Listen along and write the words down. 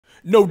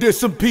No, there's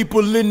some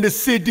people in the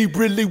city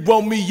really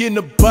want me in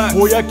a box.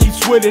 Boy, I keep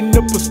sweating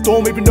up a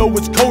storm, even though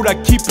it's cold, I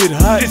keep it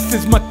hot. This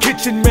is my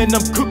kitchen, man,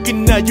 I'm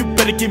cooking now, you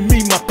better give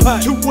me my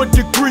pot. To what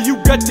degree you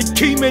got the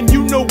key, man,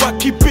 you know I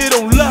keep it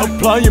on lock.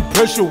 Applying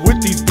pressure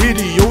with these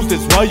videos,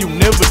 that's why you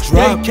never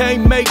drop. They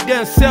can't make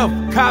themselves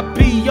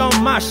copy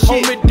on my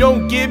shit. Homie,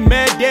 don't get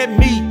mad at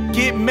me,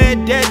 get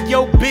mad at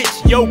your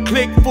bitch. Yo,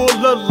 click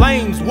full of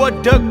lames,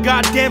 what the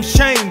goddamn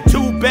shame.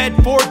 Too bad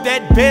for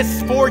that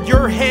best, for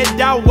your head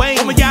I'll aim.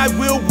 Homie, I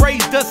will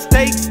raise the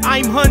stakes,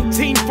 I'm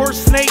hunting for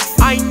snakes.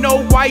 I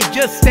know I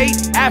just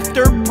ate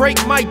after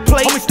break my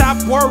plate. Homie, stop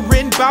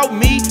worrying about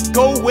me,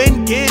 go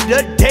and get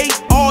a date.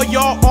 All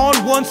y'all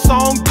on one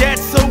song,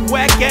 that's a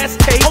whack ass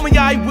tape. Homie,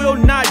 I will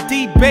not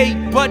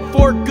debate, but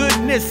for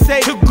goodness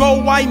sake, to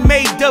go I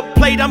made the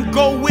plate, I'm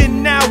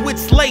going now,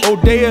 it's late. Oh,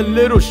 they a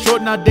little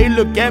short, now they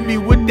look at me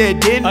with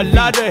that envy. A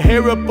lot of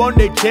hair up on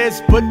their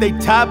chest, but they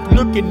top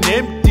looking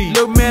empty.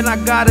 Look, man,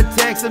 I gotta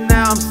text him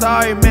now, I'm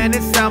sorry, man,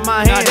 it's out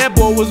my hand. Now that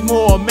boy was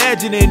more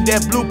imagining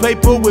that blue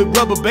paper with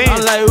rubber bands.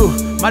 I'm like,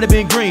 ooh, might have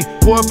been green,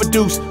 pour up a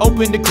deuce,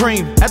 open the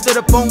cream. After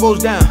the phone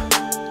goes down,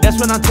 that's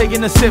when I'm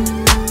taking a sip.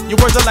 Your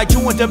words are like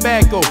chewing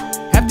tobacco,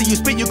 after you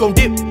spit you gon'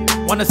 dip.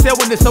 Wanna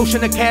sell in this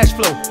ocean of cash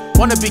flow,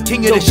 wanna be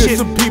king of the shit.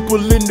 Some people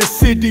in the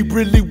city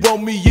really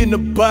want me in a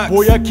box.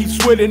 Boy, I keep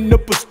sweating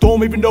up a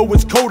storm, even though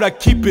it's cold, I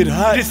keep it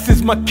hot. This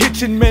is my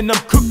kitchen, man,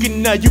 I'm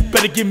cooking now, you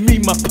better give me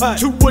my pot.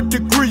 To what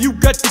degree you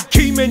got the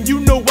key, man, you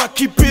know I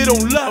keep it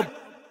on lock.